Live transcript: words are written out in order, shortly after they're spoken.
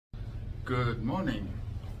Good morning.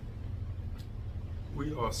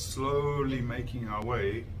 We are slowly making our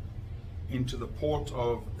way into the port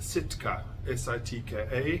of Sitka,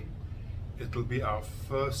 S-I-T-K-A. It'll be our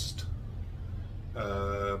first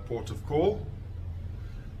port of call.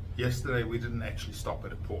 Yesterday we didn't actually stop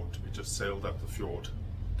at a port, we just sailed up the fjord.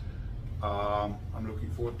 I'm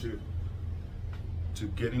looking forward to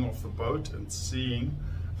getting off the boat and seeing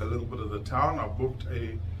a little bit of the town. I've booked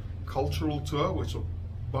a cultural tour which will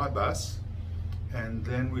by bus, and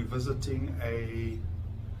then we're visiting a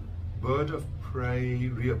bird of prey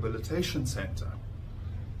rehabilitation center,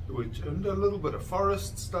 and a little bit of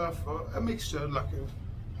forest stuff, a mixture, like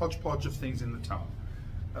a hodgepodge of things in the town,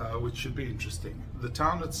 which should be interesting. The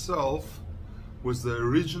town itself was the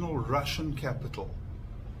original Russian capital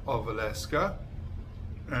of Alaska,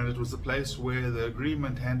 and it was the place where the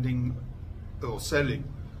agreement handing or selling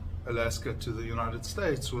Alaska to the United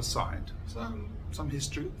States was signed. So some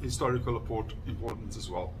historical importance as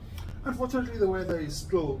well. Unfortunately, the weather is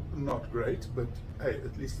still not great, but hey,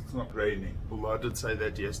 at least it's not raining. Although I did say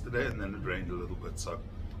that yesterday, and then it rained a little bit, so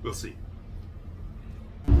we'll see.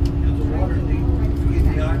 Is the water deep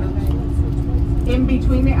between the islands? In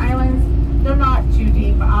between the islands, they're not too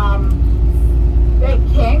deep. It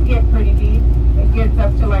can get pretty deep. It gets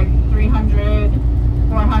up to like 300,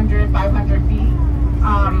 400, 500 feet.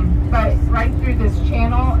 But right through this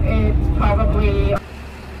channel, it's probably...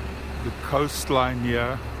 The coastline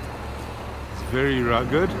here is very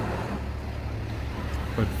rugged,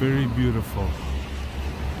 but very beautiful.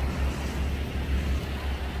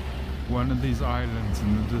 One of these islands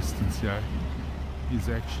in the distance here is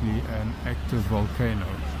actually an active volcano.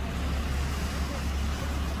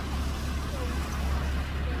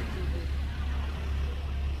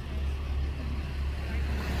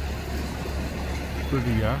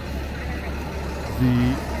 Pretty, yeah?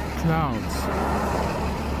 The clouds.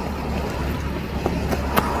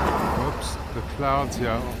 Whoops, the clouds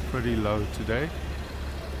here are pretty low today.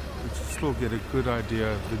 We can still get a good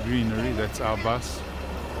idea of the greenery. That's our bus.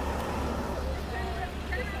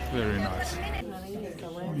 Very nice.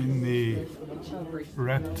 In the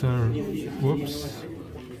Raptor, whoops,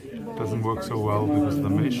 doesn't work so well because of the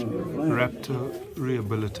mesh. Raptor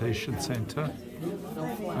Rehabilitation Center.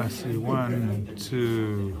 I see 1,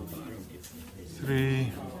 2,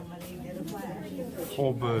 3,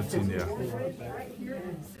 4 birds in here.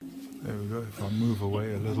 There we go. If I move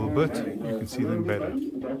away a little bit, you can see them better.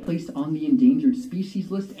 Placed on the endangered species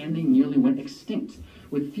list, and they nearly went extinct,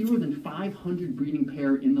 with fewer than 500 breeding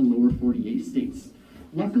pair in the lower 48 states.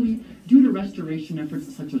 Luckily, due to restoration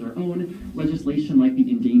efforts such as our own, legislation like the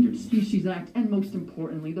Endangered Species Act, and most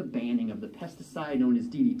importantly, the banning of the pesticide known as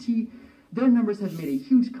DDT, their numbers have made a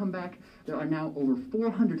huge comeback. There are now over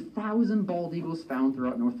 400,000 bald eagles found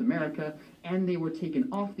throughout North America, and they were taken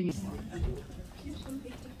off the...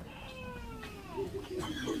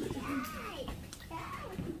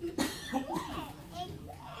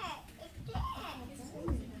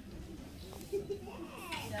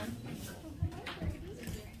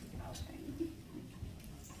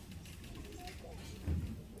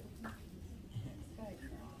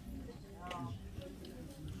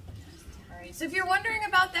 So if you're wondering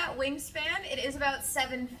about that wingspan, it is about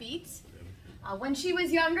 7 feet. When she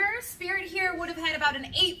was younger, Spirit here would have had about an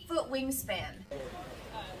 8-foot wingspan.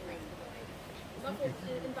 Muffled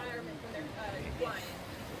environment when they're flying.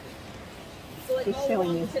 So like she's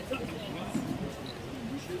showing you. tips of the wings.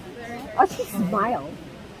 Oh, she smiled.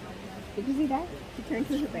 Did you see that? She turned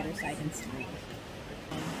to her better side and smiled.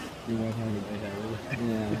 You're 100%.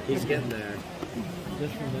 Yeah, he's getting there.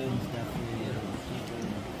 Just for them, definitely.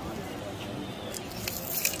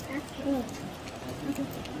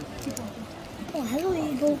 Oh, hello,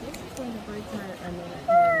 Eagle.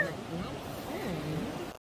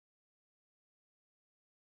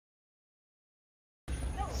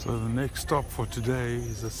 So the next stop for today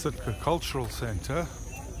is the Sitka Cultural Center,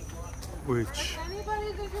 which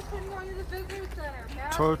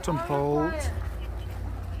totem poles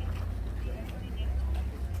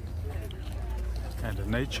and a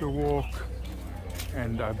nature walk,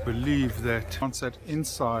 and I believe that once that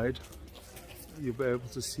inside you'll be able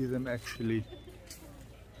to see them actually,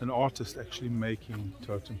 an artist actually making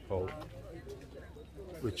totem pole,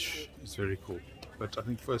 which is very cool. But I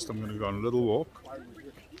think first I'm going to go on a little walk.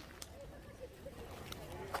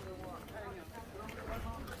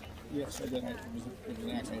 Yes, I did. It was an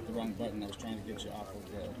accident. I hit the wrong button. I was trying to get you off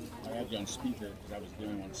of I had you on speaker because I was the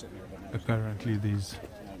only one sitting there. Apparently these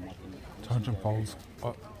totem poles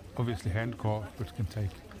are obviously hand carved, but can take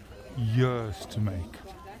years to make.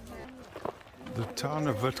 The town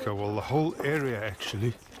of Sitka, well, the whole area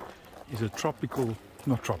actually, is a tropical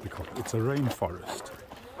not tropical, it's a rainforest.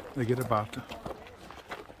 They get about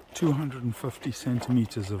 250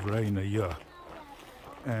 centimeters of rain a year.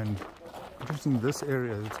 And interesting, this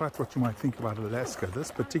area, it's like what you might think about Alaska.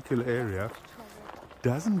 This particular area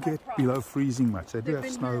doesn't get below freezing much. They do have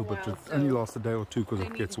snow, but it only lasts a day or two because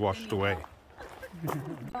it gets washed away.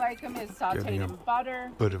 I like them is sauteed in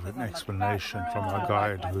butter. Bit of an explanation from our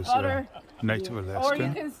guide who's a native Or you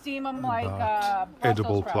Alaskan can steam them like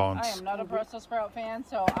edible Brussels sprouts. plants. I am not a Brussels sprout fan,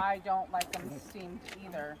 so I don't like them steamed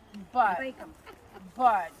either. But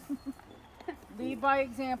lead by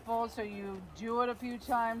example, so you do it a few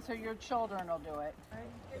times so your children will do it.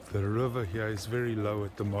 The river here is very low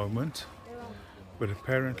at the moment, but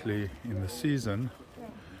apparently in the season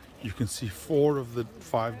you can see 4 of the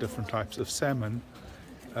 5 different types of salmon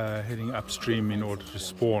heading upstream in order to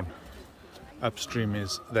spawn. Upstream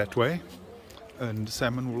is that way, and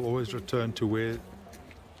salmon will always return to where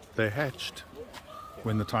they hatched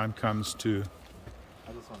when the time comes to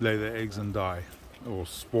lay their eggs and die, or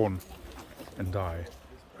spawn and die.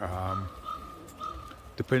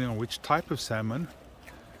 Depending on which type of salmon,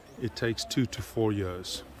 it takes 2 to 4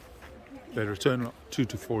 years. They return 2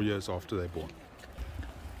 to 4 years after they're born.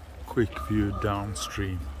 Quick view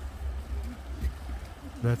downstream.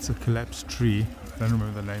 That's a collapsed tree. I don't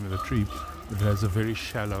remember the name of the tree, but it has a very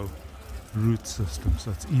shallow root system,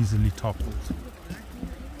 so it's easily toppled.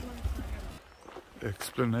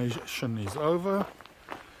 Explanation is over.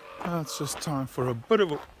 Now it's just time for a bit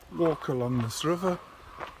of a walk along this river,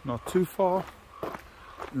 not too far,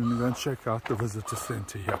 and we're going to check out the visitor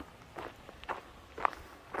center here.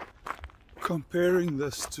 Comparing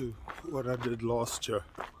this to what I did last year,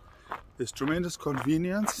 there's tremendous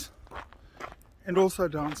convenience and also a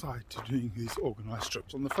downside to doing these organized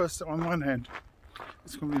trips. On one hand,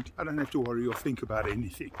 it's convenient. I don't have to worry or think about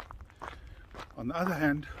anything. On the other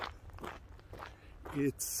hand,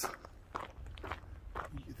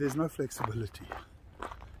 there's no flexibility.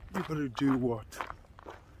 You've got to do what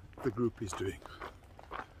the group is doing.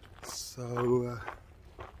 So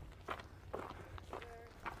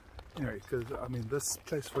anyway, because I mean, this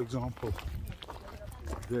place, for example,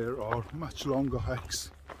 there are much longer hikes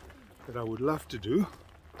that I would love to do,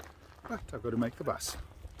 but I've got to make the bus.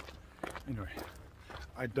 Anyway,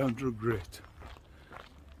 I don't regret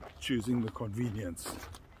choosing the convenience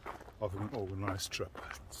of an organized trip.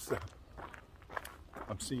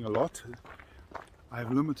 I'm seeing a lot. I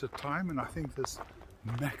have limited time, and I think this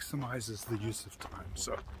maximizes the use of time,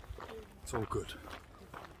 so it's all good.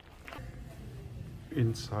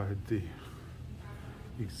 Inside the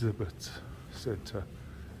exhibit center,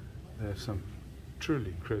 they have some truly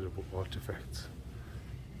incredible artifacts,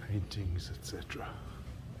 paintings, etc.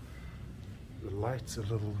 The light's a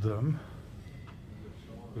little dim,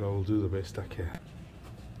 but I will do the best I can.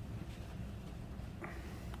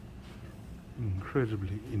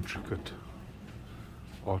 Incredibly intricate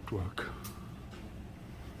artwork.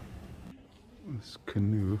 This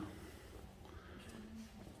canoe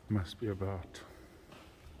must be about,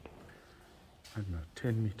 I don't know,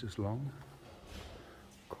 10 meters long,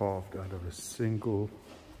 carved out of a single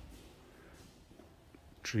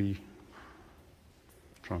tree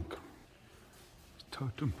trunk.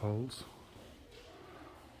 Totem poles,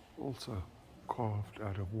 also carved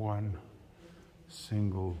out of one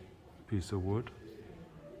single piece of wood.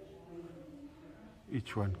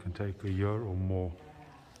 Each one can take a year or more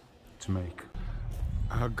to make.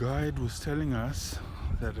 Our guide was telling us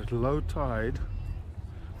that at low tide,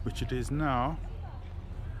 which it is now,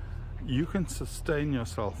 you can sustain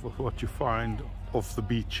yourself with what you find off the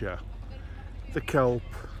beach here. The kelp,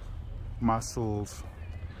 mussels,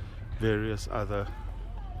 various other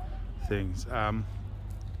things.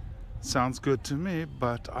 Sounds good to me,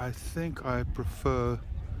 but I think I prefer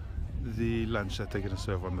the lunch that they're going to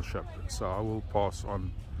serve on the ship, so I will pass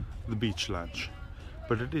on the beach lunch.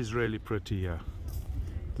 But it is really pretty here,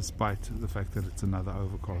 despite the fact that it's another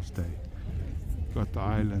overcast day. Got the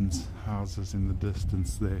islands, houses in the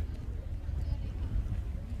distance there.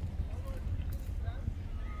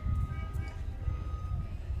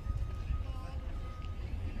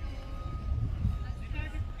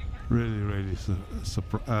 Really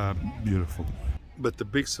beautiful. But the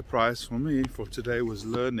big surprise for me for today was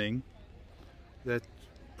learning that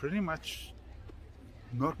pretty much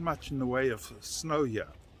not much in the way of snow here.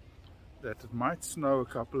 That it might snow a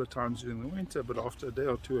couple of times during the winter, but after a day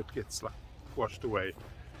or two it gets like washed away,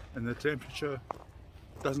 and the temperature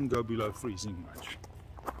doesn't go below freezing much.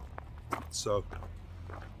 So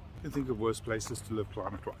you can think of worse places to live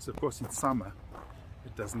climate-wise. Of course, in summer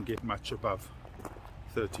it doesn't get much above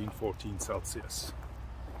 13-14 Celsius.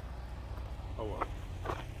 Oh well.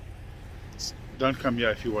 don't come here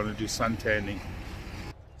if you want to do sun tanning.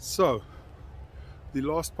 So the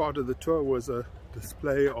last part of the tour was a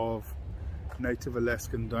display of native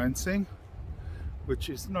Alaskan dancing, which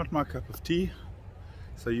is not my cup of tea.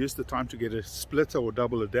 So I used the time to get a splitter or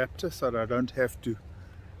double adapter so that I don't have to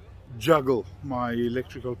juggle my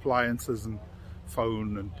electrical appliances and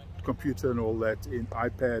phone and computer and all that in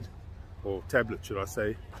iPad or tablet, should I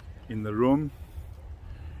say, in the room.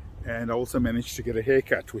 And I also managed to get a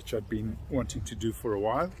haircut, which I'd been wanting to do for a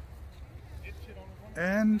while.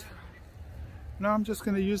 And now I'm just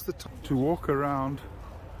going to use the time to walk around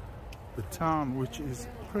the town, which is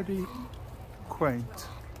pretty quaint,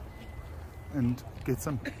 and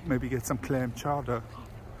maybe get some clam chowder,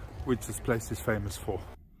 which this place is famous for.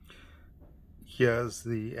 Here's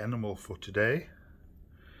the animal for today.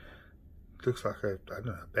 It looks like a, I don't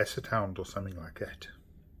know, a basset hound or something like that.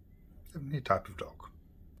 Any type of dog.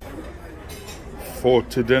 For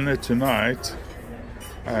dinner tonight,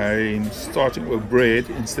 I'm starting with bread.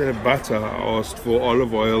 Instead of butter, I asked for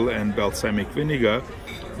olive oil and balsamic vinegar,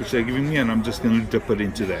 which they're giving me, and I'm just going to dip it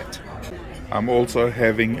into that. I'm also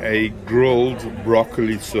having a grilled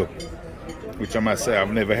broccoli soup, which I must say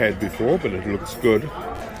I've never had before, but it looks good.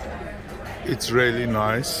 It's really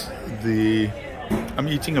nice. I'm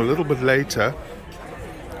eating a little bit later,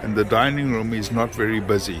 and the dining room is not very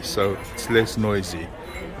busy, so it's less noisy.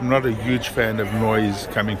 I'm not a huge fan of noise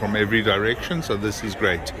coming from every direction, so this is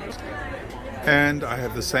great. And I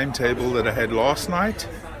have the same table that I had last night,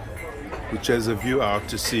 which has a view out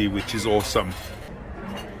to sea, which is awesome.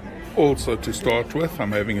 Also, to start with,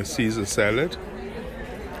 I'm having a Caesar salad.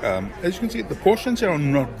 As you can see, the portions are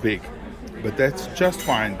not big, but that's just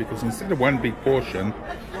fine, because instead of one big portion,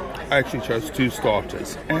 I actually chose 2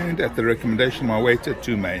 starters, and at the recommendation of my waiter,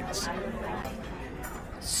 2 mains.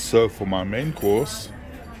 So for my main course,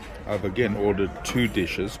 I've again ordered 2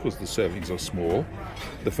 dishes because the servings are small.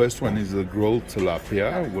 The first one is the grilled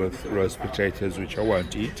tilapia with roast potatoes, which I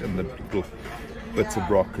won't eat, and the little bits of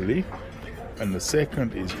broccoli. And the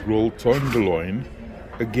second is grilled tenderloin,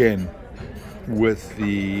 again with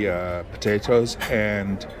the potatoes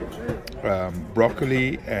and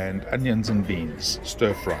broccoli and onions and beans,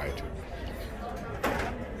 stir-fried.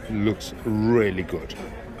 Looks really good.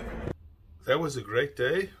 That was a great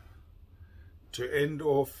day to end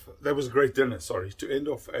off. That was a great dinner, sorry, to end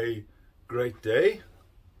off a great day.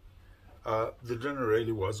 The dinner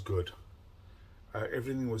really was good.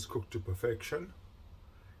 Everything was cooked to perfection.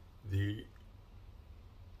 The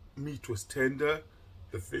meat was tender,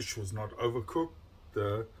 the fish was not overcooked,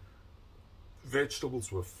 the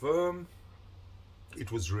vegetables were firm.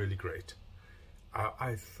 It was really great.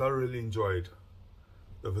 I thoroughly enjoyed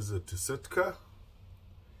the visit to Sitka,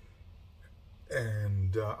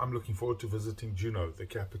 and I'm looking forward to visiting Juneau, the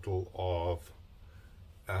capital of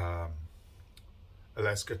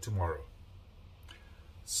Alaska, tomorrow.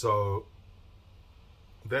 So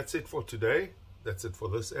that's it for today. That's it for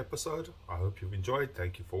this episode. I hope you've enjoyed.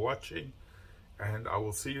 Thank you for watching, and I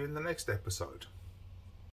will see you in the next episode.